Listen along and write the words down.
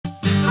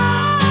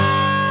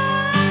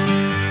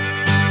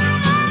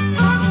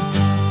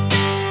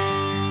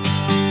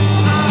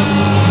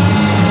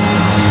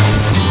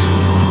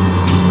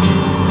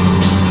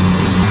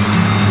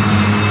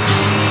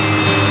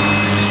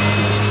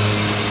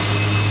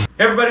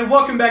Hey everybody,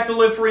 welcome back to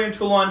Live Free and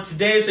Tool On.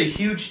 Today is a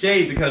huge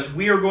day because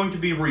we are going to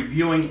be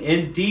reviewing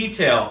in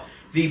detail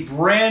the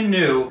brand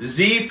new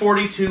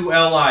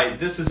Z42Li.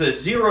 This is a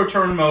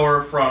zero-turn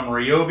mower from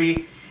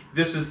Ryobi.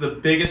 This is the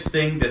biggest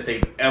thing that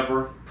they've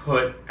ever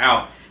put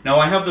out. Now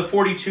I have the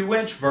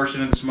 42-inch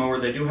version of this mower.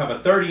 They do have a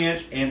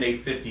 30-inch and a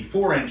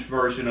 54-inch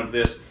version of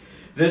this.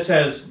 This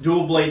has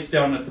dual blades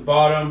down at the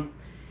bottom.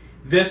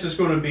 This is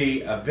going to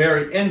be a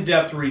very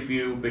in-depth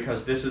review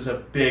because this is a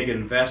big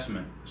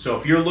investment. So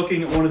if you're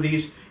looking at one of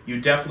these, you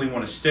definitely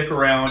want to stick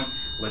around.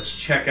 Let's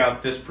check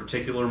out this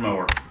particular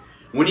mower.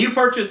 When you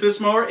purchase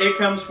this mower, it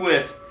comes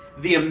with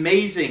the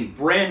amazing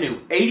brand new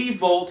 80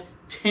 volt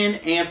 10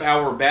 amp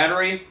hour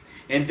battery,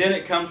 and then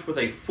it comes with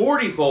a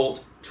 40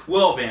 volt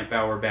 12 amp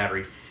hour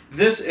battery.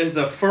 This is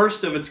the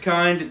first of its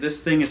kind.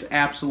 This thing is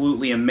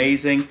absolutely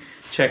amazing.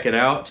 Check it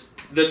out.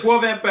 The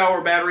 12 amp hour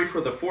battery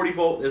for the 40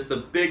 volt is the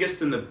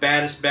biggest and the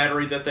baddest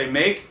battery that they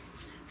make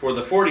for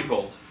the 40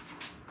 volt.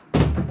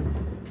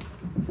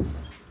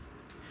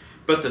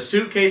 But the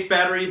suitcase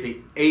battery, the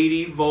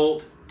 80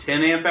 volt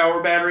 10 amp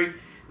hour battery,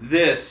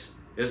 this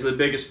is the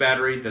biggest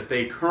battery that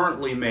they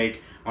currently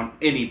make on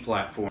any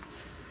platform.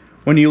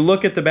 When you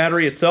look at the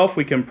battery itself,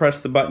 we can press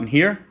the button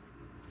here,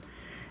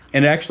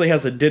 and it actually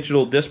has a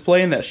digital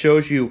display, and that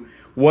shows you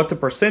what the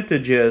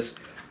percentage is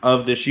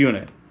of this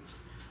unit.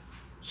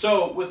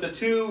 So with the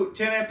two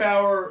 10 amp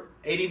hour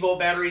 80 volt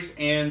batteries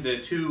and the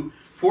two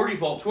 40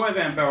 volt 12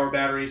 amp hour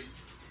batteries,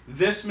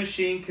 this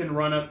machine can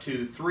run up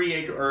to 3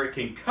 acres, or it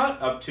can cut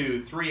up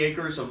to 3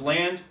 acres of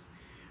land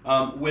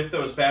with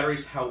those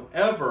batteries.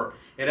 However,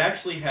 it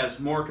actually has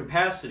more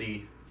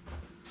capacity.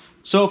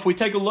 So if we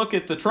take a look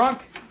at the trunk,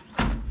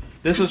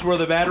 this is where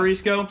the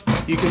batteries go.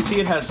 You can see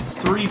it has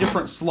 3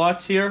 different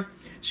slots here.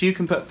 So you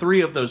can put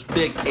 3 of those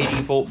big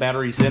 80 volt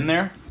batteries in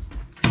there.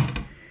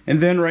 And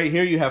then right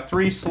here you have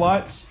 3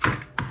 slots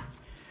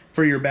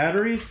for your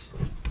batteries.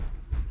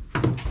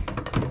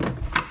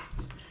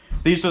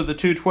 These are the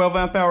two 12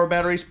 amp hour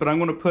batteries, but I'm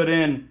going to put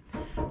in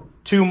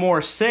 2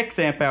 more 6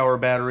 amp hour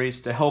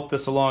batteries to help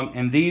this along,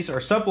 and these are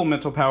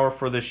supplemental power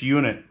for this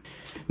unit.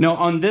 Now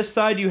on this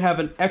side you have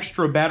an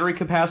extra battery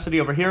capacity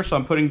over here, so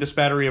I'm putting this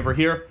battery over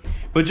here.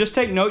 But just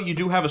take note, you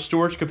do have a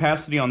storage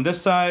capacity on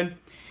this side,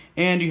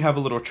 and you have a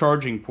little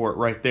charging port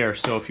right there.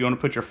 So if you want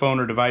to put your phone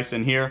or device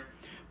in here,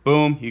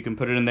 boom, you can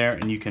put it in there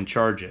and you can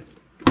charge it.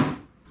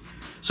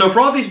 So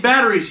for all these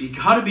batteries, you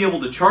got to be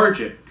able to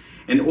charge it.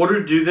 In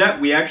order to do that,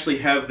 we actually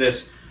have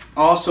this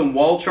awesome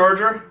wall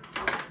charger.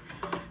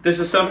 This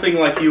is something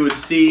like you would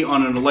see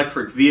on an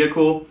electric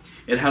vehicle.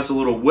 It has a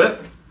little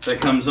whip that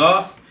comes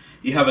off.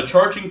 You have a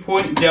charging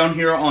point down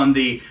here on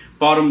the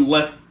bottom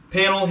left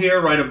panel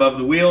here, right above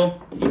the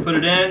wheel. You put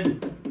it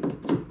in,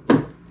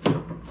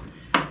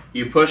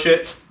 you push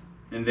it,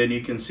 and then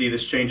you can see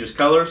this changes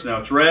colors. Now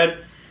it's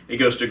red. It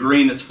goes to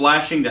green, it's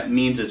flashing, that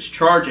means it's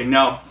charging.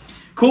 Now,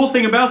 cool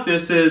thing about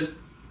this is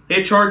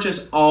it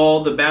charges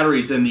all the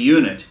batteries in the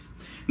unit.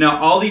 Now,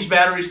 all these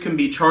batteries can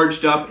be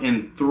charged up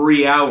in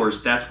 3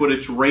 hours. That's what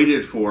it's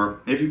rated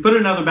for. If you put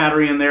another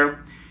battery in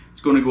there,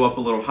 it's going to go up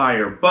a little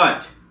higher.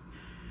 But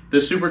the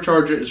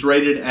supercharger is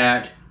rated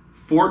at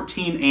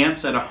 14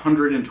 amps at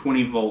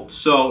 120 volts.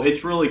 So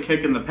it's really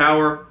kicking the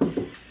power.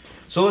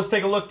 So let's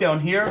take a look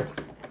down here.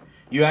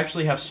 You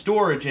actually have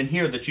storage in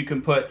here that you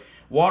can put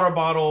water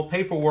bottle,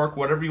 paperwork,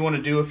 whatever you want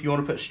to do. If you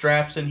want to put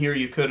straps in here,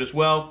 you could as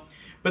well.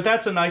 But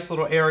that's a nice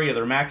little area.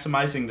 They're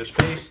maximizing their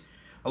space.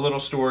 A little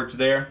storage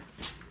there.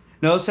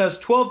 Now this has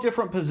 12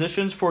 different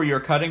positions for your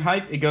cutting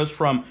height. It goes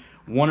from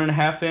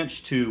 1.5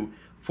 inch to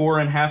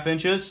 4.5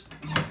 inches.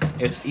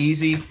 It's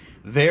easy,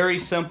 very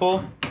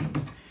simple.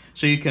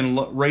 So you can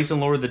raise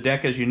and lower the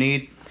deck as you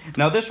need.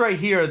 Now this right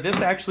here,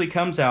 this actually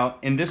comes out,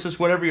 and this is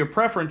whatever your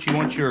preference you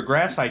want your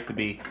grass height to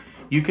be.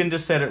 You can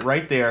just set it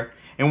right there.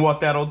 And what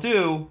that'll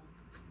do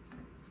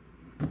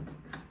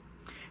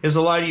is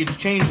allow you to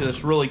change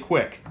this really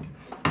quick.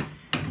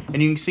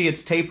 And you can see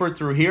it's tapered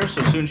through here,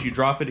 so as soon as you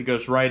drop it, it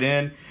goes right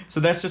in. So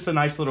that's just a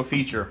nice little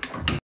feature.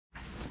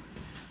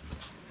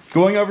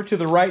 Going over to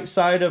the right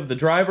side of the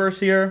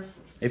drivers here,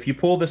 if you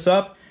pull this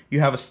up,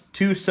 you have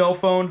 2 cell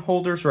phone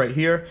holders right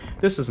here.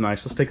 This is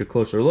nice. Let's take a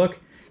closer look.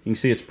 You can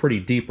see it's pretty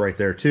deep right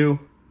there too.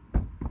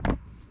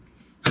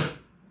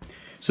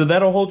 So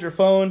that'll hold your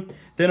phone.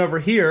 Then over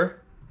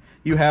here,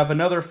 you have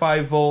another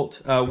 5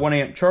 volt 1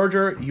 amp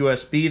charger,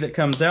 USB that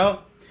comes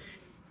out.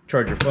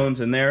 Charge your phones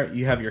in there.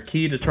 You have your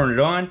key to turn it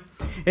on.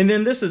 And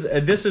then this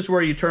is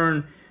where you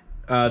turn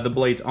the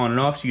blades on and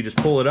off. So you just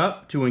pull it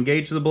up to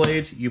engage the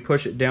blades. You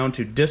push it down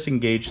to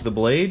disengage the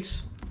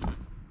blades.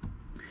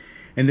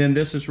 And then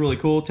this is really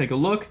cool. Take a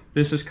look.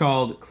 This is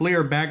called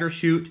clear bagger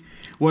chute.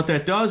 What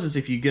that does is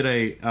if you get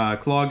a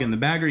clog in the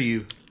bagger,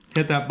 you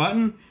hit that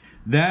button.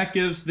 That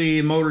gives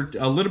the motor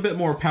a little bit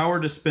more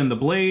power to spin the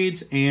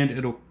blades, and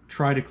it'll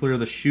try to clear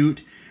the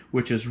chute,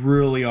 which is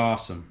really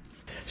awesome.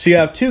 So you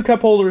have 2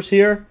 cup holders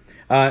here.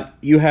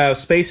 You have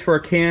space for a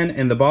can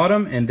in the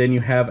bottom, and then you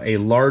have a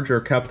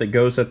larger cup that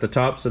goes at the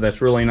top, so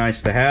that's really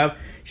nice to have.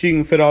 So you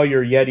can fit all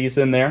your Yetis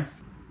in there.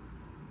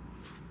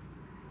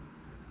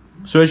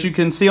 So as you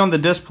can see on the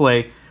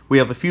display, we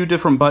have a few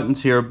different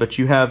buttons here, but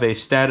you have a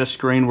status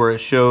screen where it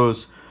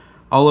shows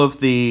all of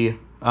the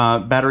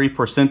battery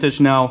percentage.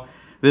 Now,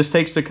 this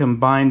takes the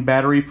combined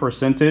battery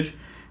percentage,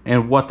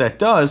 and what that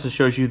does is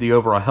shows you the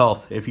overall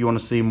health. If you want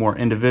to see more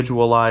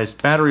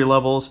individualized battery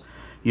levels,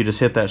 you just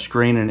hit that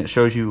screen and it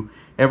shows you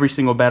every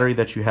single battery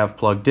that you have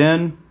plugged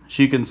in.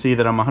 So you can see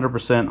that I'm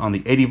 100% on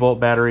the 80 volt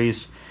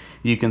batteries.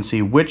 You can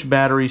see which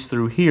batteries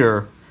through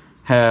here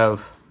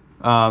have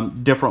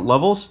different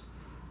levels.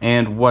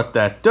 And what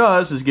that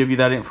does is give you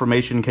that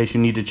information in case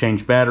you need to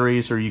change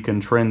batteries, or you can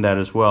trend that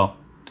as well.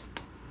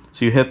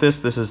 So you hit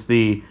this. This is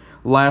the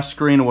last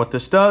screen. And what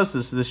this does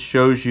is this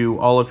shows you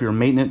all of your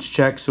maintenance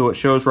checks. So it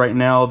shows right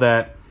now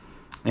that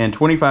in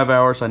 25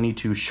 hours I need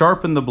to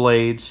sharpen the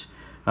blades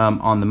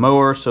on the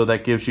mower. So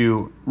that gives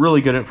you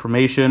really good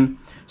information.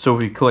 So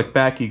if we click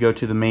back, you go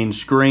to the main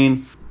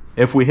screen.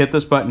 If we hit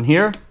this button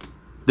here,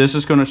 this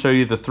is going to show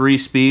you the 3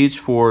 speeds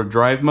for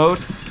drive mode.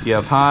 You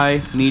have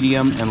high,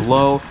 medium, and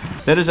low.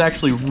 That is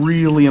actually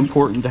really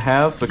important to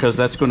have because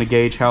that's going to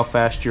gauge how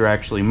fast you're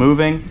actually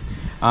moving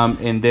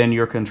and then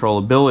your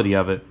controllability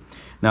of it.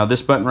 Now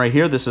this button right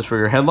here, this is for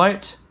your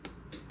headlights.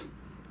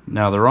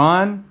 Now they're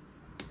on.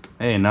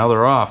 Hey, now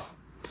they're off.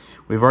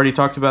 We've already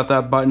talked about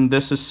that button.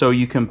 This is so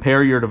you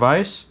compare your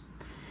device.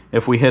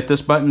 If we hit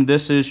this button,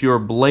 this is your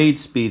blade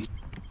speed.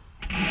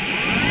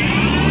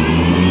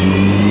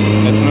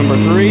 That's number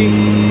 3,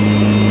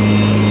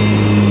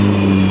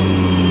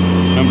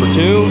 number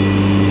 2,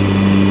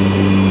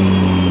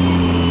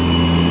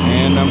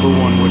 and number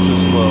 1, which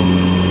is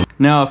low.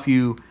 Now, if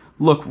you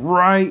look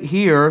right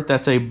here,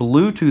 that's a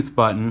Bluetooth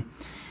button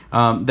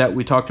that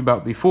we talked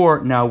about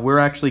before. Now we're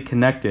actually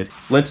connected.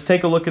 Let's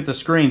take a look at the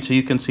screen so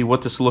you can see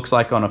what this looks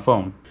like on a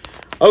phone.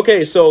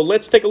 Okay, so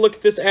let's take a look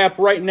at this app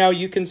right now.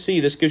 You can see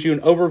this gives you an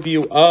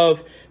overview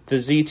of the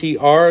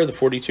ZTR, the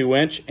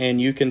 42-inch,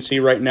 and you can see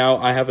right now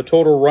I have a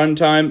total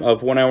runtime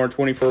of 1 hour and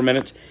 24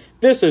 minutes.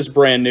 This is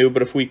brand new,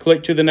 but if we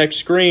click to the next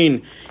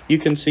screen, you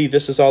can see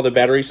this is all the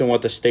batteries and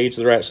what the stage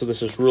they're at, so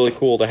this is really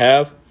cool to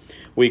have.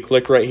 We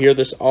click right here.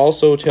 This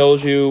also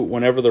tells you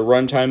whenever the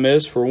runtime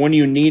is for when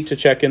you need to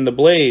check in the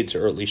blades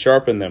or at least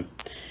sharpen them.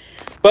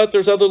 But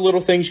there's other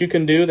little things you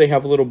can do. They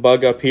have a little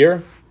bug up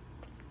here.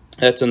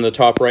 That's in the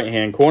top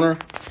right-hand corner.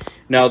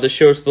 Now this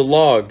shows the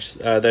logs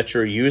that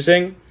you're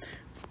using.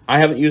 I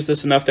haven't used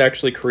this enough to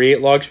actually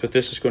create logs, but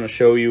this is going to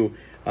show you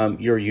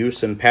your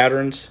use and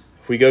patterns.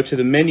 If we go to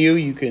the menu,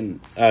 you can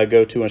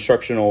go to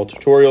instructional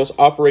tutorials,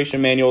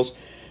 operation manuals,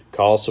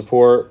 call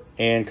support,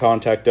 and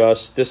contact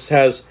us. This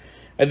has,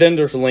 and then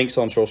there's links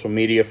on social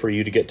media for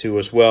you to get to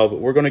as well. But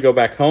we're going to go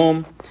back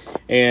home,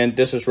 and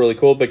this is really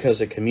cool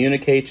because it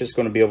communicates. It's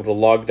going to be able to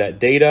log that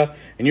data,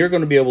 and you're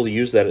going to be able to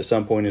use that at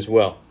some point as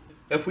well.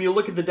 If we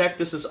look at the deck,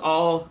 this is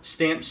all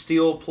stamped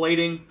steel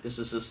plating. This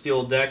is a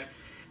steel deck.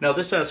 Now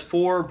this has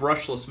 4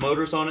 brushless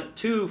motors on it,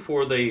 2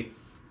 for the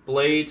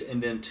blades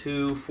and then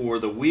 2 for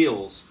the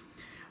wheels.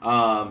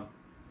 Now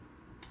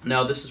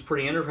this is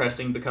pretty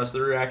interesting because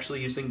they're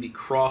actually using the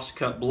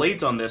cross-cut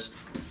blades on this.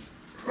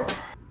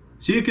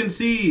 So you can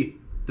see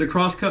the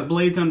cross-cut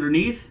blades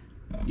underneath.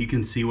 You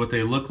can see what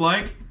they look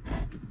like.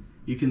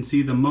 You can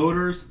see the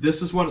motors.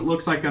 This is what it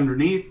looks like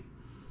underneath.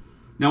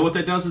 Now what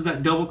that does is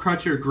that double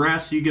crutch your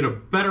grass so you get a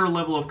better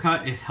level of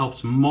cut. It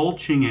helps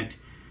mulching it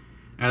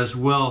as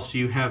well, so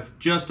you have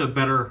just a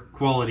better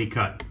quality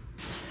cut.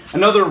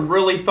 Another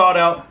really thought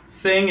out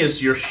thing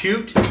is your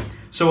chute.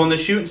 So on the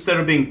chute, instead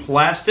of being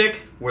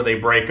plastic where they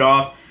break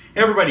off,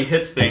 everybody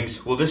hits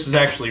things. Well, this is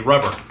actually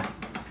rubber.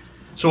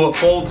 So it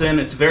folds in,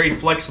 it's very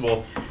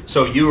flexible.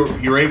 So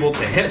you're able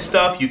to hit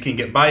stuff, you can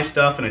get by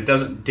stuff, and it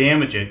doesn't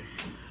damage it.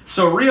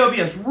 So Ryobi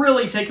has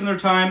really taken their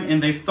time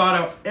and they've thought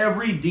out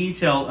every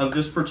detail of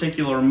this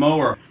particular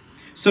mower.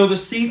 So the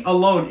seat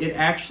alone, it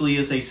actually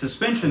is a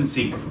suspension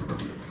seat.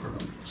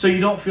 So you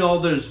don't feel all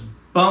those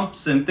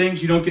bumps and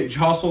things, you don't get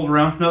jostled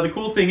around. Now the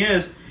cool thing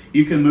is,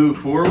 you can move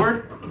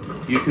forward,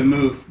 you can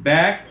move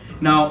back.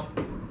 Now,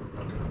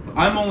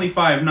 I'm only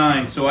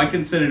 5'9", so I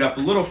can sit it up a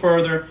little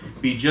further,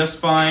 be just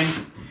fine.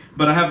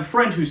 But I have a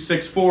friend who's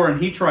 6'4",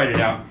 and he tried it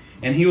out,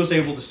 and he was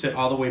able to sit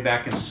all the way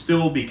back and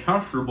still be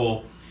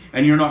comfortable,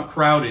 and you're not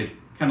crowded,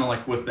 kind of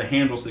like with the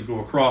handles that go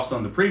across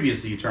on the previous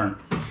Z-turn.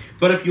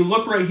 But if you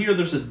look right here,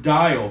 there's a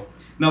dial.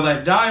 Now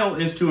that dial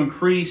is to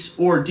increase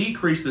or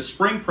decrease the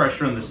spring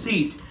pressure in the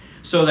seat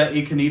so that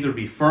it can either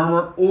be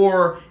firmer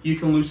or you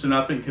can loosen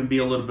up and can be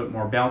a little bit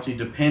more bouncy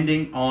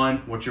depending on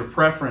what your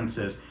preference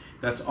is.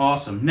 That's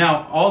awesome.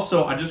 Now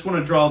also, I just want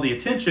to draw the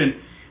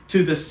attention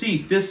to the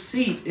seat. This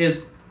seat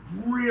is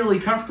really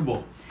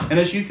comfortable. And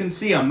as you can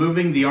see, I'm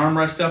moving the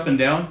armrest up and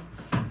down.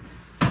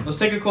 Let's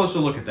take a closer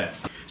look at that.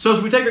 So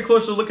as we take a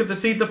closer look at the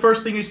seat, the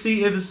first thing you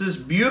see is this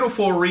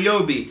beautiful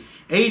Ryobi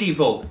 80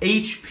 volt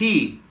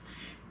HP.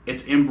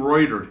 It's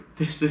embroidered.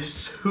 This is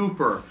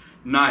super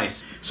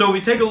nice. So if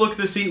we take a look at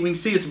the seat, we can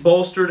see it's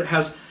bolstered. It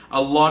has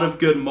a lot of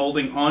good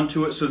molding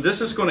onto it. So this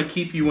is going to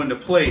keep you into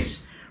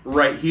place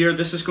right here.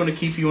 This is going to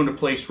keep you into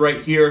place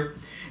right here.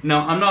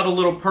 Now, I'm not a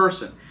little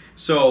person,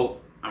 so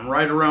I'm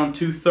right around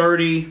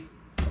 230.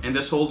 and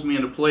this holds me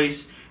into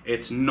place.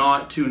 It's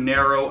not too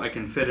narrow. I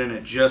can fit in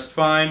it just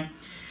fine.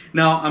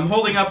 Now, I'm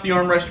holding up the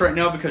armrest right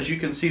now because you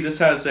can see this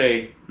has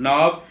a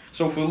knob.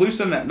 So if we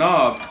loosen that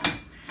knob,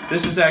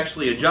 this is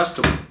actually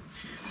adjustable.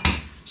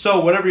 So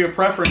whatever your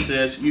preference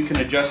is, you can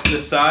adjust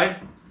this side.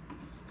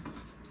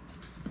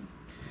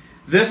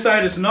 This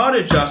side is not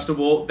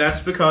adjustable.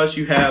 That's because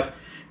you have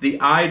the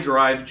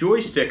iDrive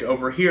joystick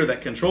over here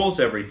that controls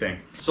everything.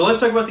 So let's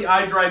talk about the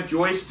iDrive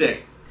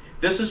joystick.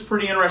 This is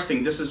pretty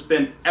interesting. This has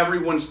been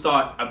everyone's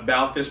thought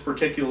about this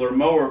particular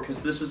mower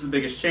because this is the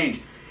biggest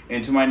change.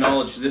 And to my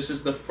knowledge, this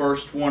is the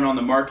first one on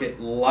the market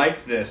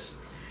like this.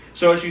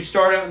 So as you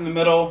start out in the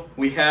middle,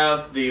 we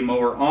have the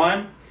mower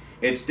on.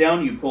 It's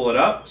down, you pull it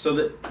up so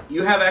that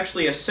you have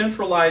actually a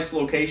centralized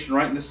location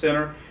right in the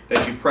center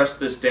that you press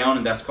this down,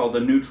 and that's called the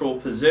neutral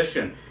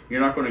position.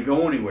 You're not going to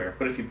go anywhere.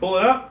 But if you pull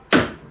it up,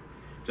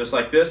 just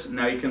like this,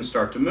 now you can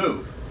start to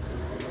move.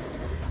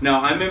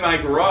 Now I'm in my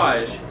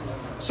garage,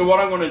 so what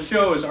I'm going to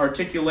show is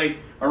articulate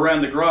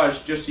around the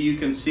garage just so you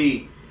can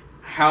see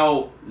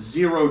how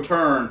zero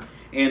turn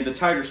and the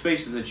tighter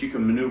spaces that you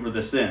can maneuver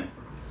this in.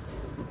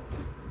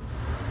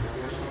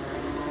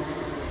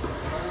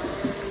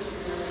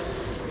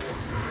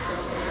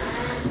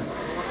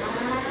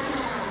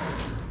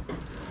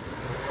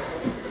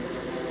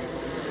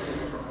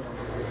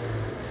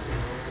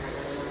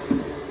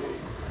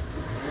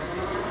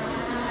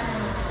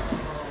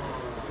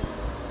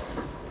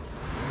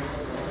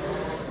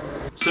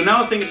 So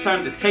now I think it's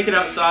time to take it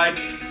outside.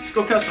 Let's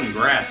go cut some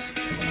grass.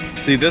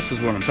 See, this is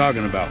what I'm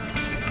talking about.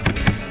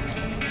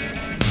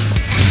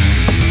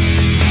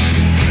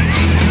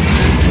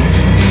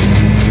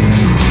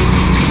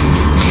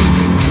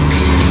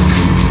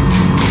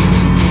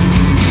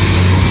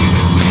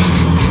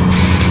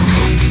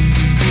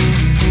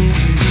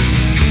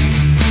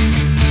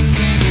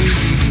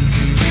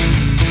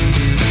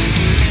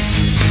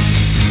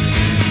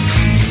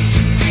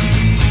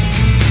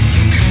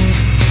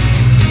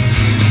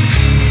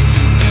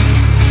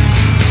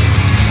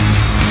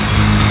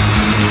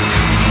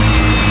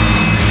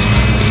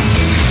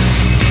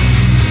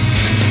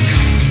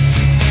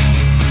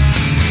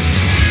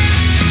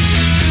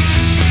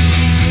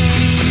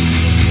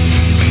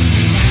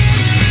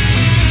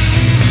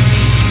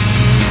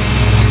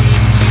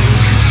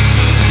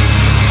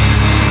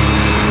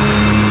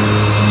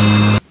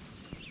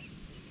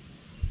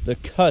 The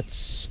cut's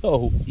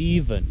so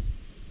even.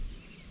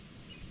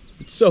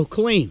 It's so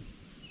clean.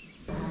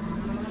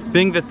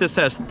 Being that this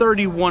has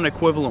 31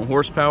 equivalent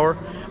horsepower,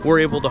 we're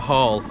able to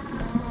haul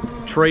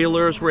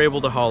trailers, we're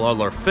able to haul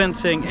all our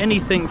fencing,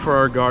 anything for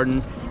our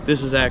garden.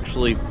 This is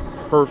actually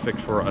perfect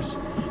for us.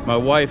 My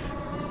wife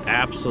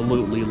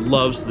absolutely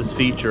loves this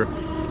feature.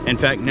 In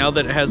fact, now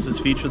that it has this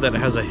feature that it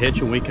has a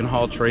hitch and we can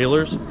haul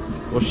trailers,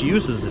 well, she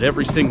uses it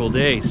every single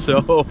day.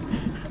 So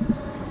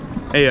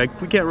hey,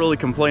 we can't really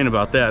complain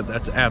about that.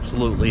 That's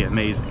absolutely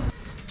amazing.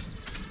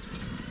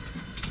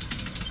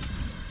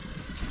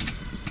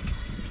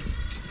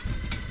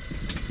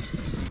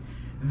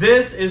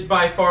 This is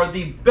by far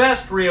the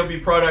best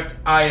Ryobi product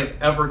I have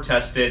ever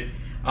tested.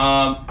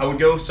 I would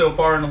go so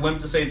far on a limb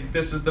to say that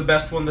this is the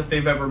best one that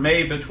they've ever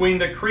made. Between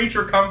the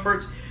creature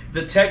comforts,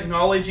 the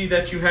technology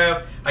that you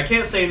have, I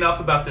can't say enough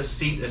about this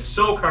seat. It's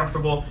so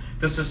comfortable.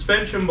 The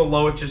suspension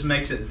below it just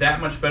makes it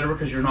that much better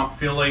because you're not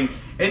feeling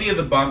any of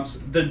the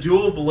bumps. The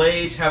dual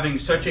blades having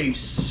such a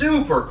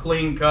super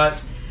clean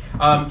cut,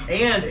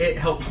 and it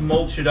helps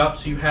mulch it up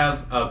so you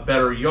have a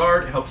better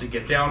yard. It helps it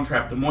get down,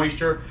 trap the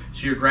moisture,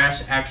 so your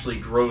grass actually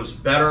grows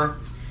better.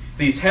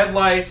 These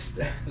headlights,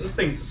 those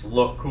things just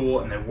look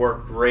cool and they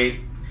work great.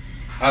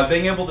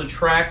 Being able to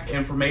track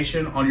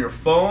information on your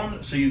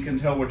phone so you can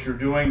tell what you're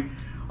doing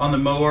on the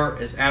mower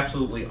is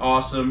absolutely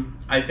awesome.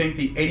 I think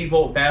the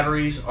 80-volt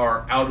batteries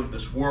are out of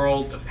this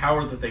world. The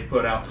power that they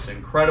put out is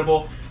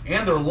incredible,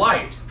 and they're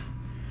light.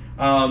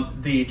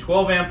 The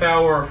 12 amp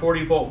hour or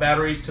 40-volt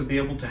batteries to be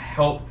able to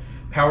help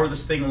power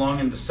this thing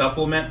along and to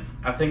supplement,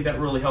 I think that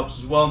really helps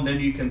as well. And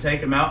then you can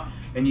take them out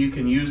and you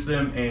can use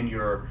them in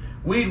your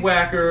weed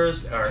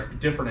whackers or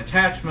different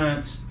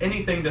attachments.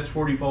 Anything that's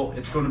 40 volt,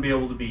 it's going to be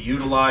able to be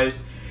utilized.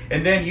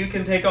 And then you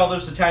can take all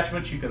those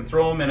attachments, you can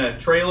throw them in a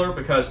trailer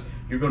because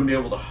you're going to be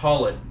able to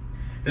haul it.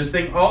 This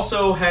thing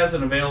also has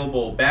an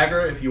available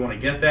bagger if you want to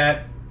get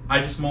that.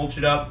 I just mulch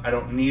it up, I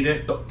don't need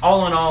it. So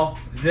all in all,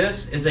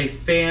 this is a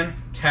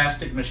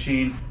fantastic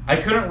machine. I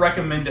couldn't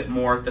recommend it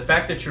more. The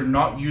fact that you're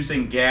not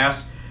using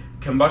gas,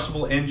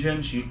 combustible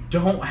engines, you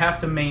don't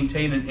have to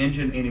maintain an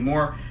engine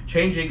anymore,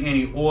 changing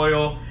any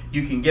oil.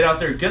 You can get out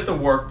there, get the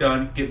work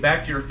done, get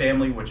back to your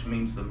family, which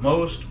means the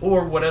most,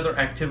 or what other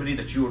activity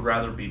that you would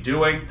rather be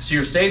doing. So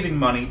you're saving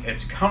money,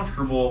 it's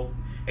comfortable,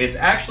 it's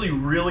actually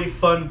really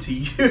fun to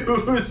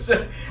use.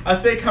 I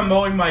think I'm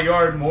mowing my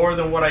yard more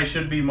than what I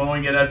should be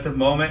mowing it at the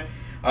moment.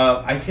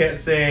 I can't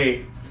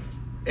say,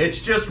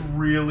 it's just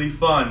really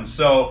fun.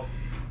 So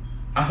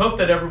I hope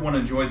that everyone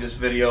enjoyed this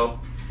video.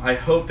 I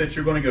hope that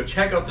you're going to go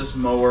check out this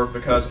mower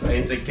because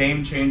it's a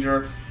game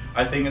changer.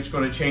 I think it's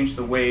going to change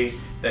the way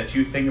that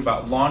you think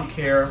about lawn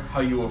care,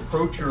 how you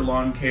approach your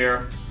lawn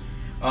care.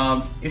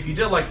 If you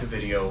did like the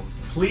video,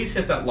 please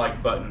hit that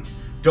like button.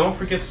 Don't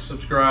forget to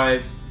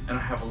subscribe, and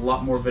I have a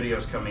lot more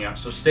videos coming up,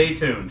 so stay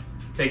tuned.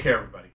 Take care, everybody.